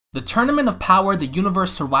The Tournament of Power, the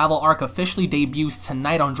Universe Survival Arc officially debuts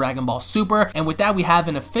tonight on Dragon Ball Super, and with that we have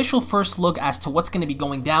an official first look as to what's going to be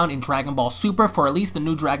going down in Dragon Ball Super for at least the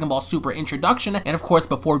new Dragon Ball Super introduction. And of course,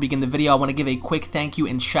 before we begin the video, I want to give a quick thank you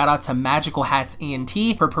and shout out to Magical Hats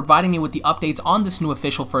ENT for providing me with the updates on this new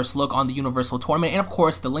official first look on the Universal Tournament, and of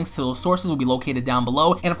course the links to those sources will be located down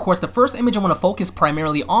below. And of course the first image I want to focus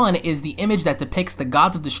primarily on is the image that depicts the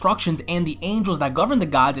Gods of Destructions and the angels that govern the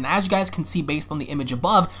gods, and as you guys can see based on the image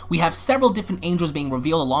above, we have several different angels being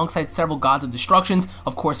revealed alongside several Gods of Destructions.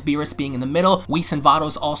 Of course, Beerus being in the middle, Whis and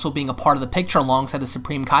Vados also being a part of the picture alongside the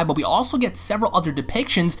Supreme Kai, but we also get several other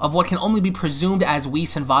depictions of what can only be presumed as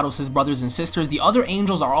Whis and Vados' brothers and sisters. The other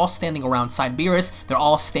angels are all standing around side Beerus. They're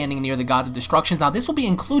all standing near the Gods of Destructions. Now, this will be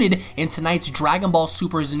included in tonight's Dragon Ball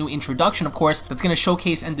Super's new introduction, of course, that's going to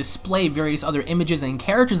showcase and display various other images and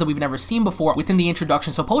characters that we've never seen before within the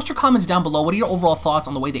introduction. So post your comments down below. What are your overall thoughts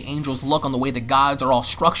on the way the angels look, on the way the gods are all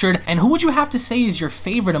structured, and who would you have to say is your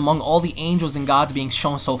favorite among all the angels and gods being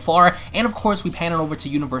shown so far? And of course, we pan it over to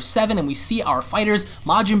Universe 7 and we see our fighters: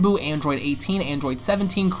 Majin Buu, Android 18, Android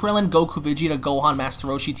 17, Krillin, Goku, Vegeta, Gohan, Master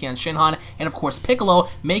Roshi, Tien Shinhan, and of course Piccolo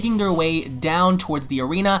making their way down towards the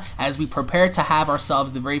arena as we prepare to have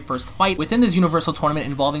ourselves the very first fight within this Universal Tournament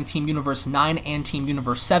involving Team Universe 9 and Team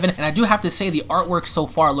Universe 7. And I do have to say the artwork so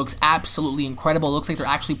far looks absolutely incredible. It looks like they're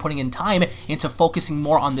actually putting in time into focusing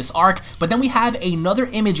more on this arc. But then we have another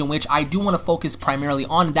image in which I do want to focus primarily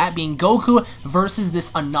on, that being Goku versus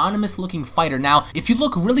this anonymous looking fighter. Now, if you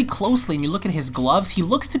look really closely and you look at his gloves, he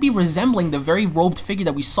looks to be resembling the very robed figure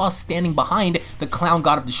that we saw standing behind the Clown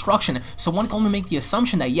God of Destruction. So one can only make the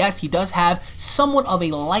assumption that yes, he does have somewhat of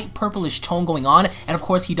a light purplish tone going on, and of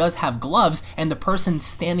course he does have gloves, and the person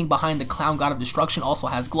standing behind the Clown God of Destruction also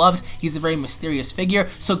has gloves. He's a very mysterious figure.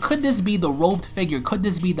 So could this be the robed figure? Could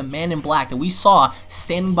this be the man in black that we saw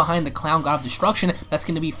standing behind the Clown God of Destruction that's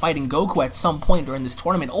going to be fighting Goku at some point during this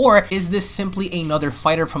tournament? Or is this simply another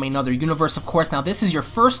fighter from another universe? Of course, now this is your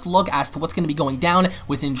first look as to what's going to be going down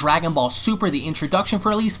within Dragon Ball Super, the introduction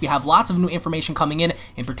for at least. We have lots of new information coming in.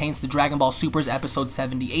 It pertains to Dragon Ball Super's episode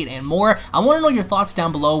 78 and more. I want to know your thoughts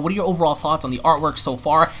down below. What are your overall thoughts on the artwork so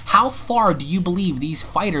far? How far do you believe these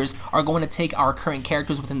fighters are going to take our current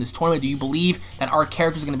characters within this tournament? Do you believe that our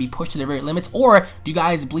characters are going to be pushed to their very limits, or do you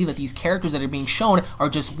guys believe that these characters that are being shown are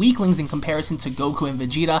just weaklings in comparison to Goku and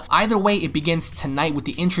Vegeta? Either way, it begins tonight with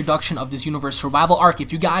the introduction of this Universe Survival Arc.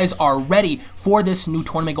 If you guys are ready for this new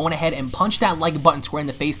tournament, go on ahead and punch that like button square in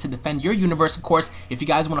the face to defend your universe. Of course, if you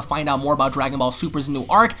guys want to find out more about Dragon Ball Super's new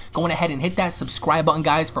arc, go on ahead and hit that subscribe button,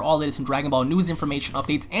 guys, for all latest in Dragon Ball news, information,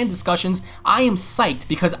 updates, and discussions. I am psyched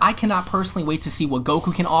because I cannot personally wait to see what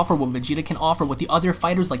Goku can offer, what Vegeta can offer, what the other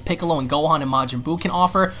fighters like Piccolo and Gohan and Majin Buu can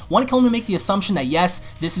offer. One can only make the assumption that yes,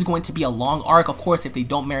 this is going to be a long arc. Of course, if they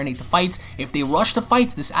don't marinate the fights, if they rush the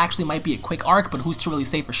fights, this actually might be a quick arc, but who's to really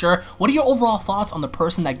say for sure? What are your overall thoughts on the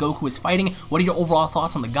person that Goku is fighting? What are your overall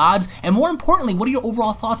thoughts on the gods? And more importantly, what are your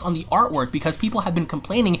overall thoughts on the artwork? Because people have been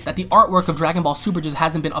complaining that the artwork of Dragon Ball Super just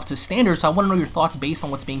hasn't been up to standard, so I want to know your thoughts based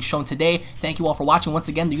on what's being shown today. Thank you all for watching. Once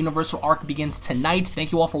again, the Universal Arc begins tonight.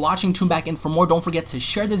 Thank you all for watching. Tune back in for more. Don't forget to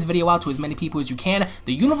share this video out to as many people as you can.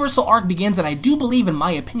 The Universal Arc begins, and I do believe, in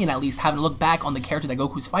my opinion at least, having a look back on the character that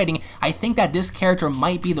Goku's fighting, I think that this character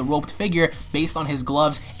might be the robed figure based on his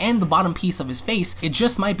gloves and the bottom piece of his face. It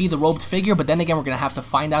just might be the robed figure, but then again, we're going to have to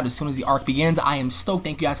find out as soon as the arc begins. I am stoked.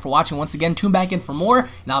 Thank you guys for watching. Once again, tune back in for more,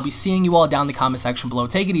 and I'll be seeing you all down in the comment section below.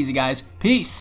 Take it easy, guys. Peace.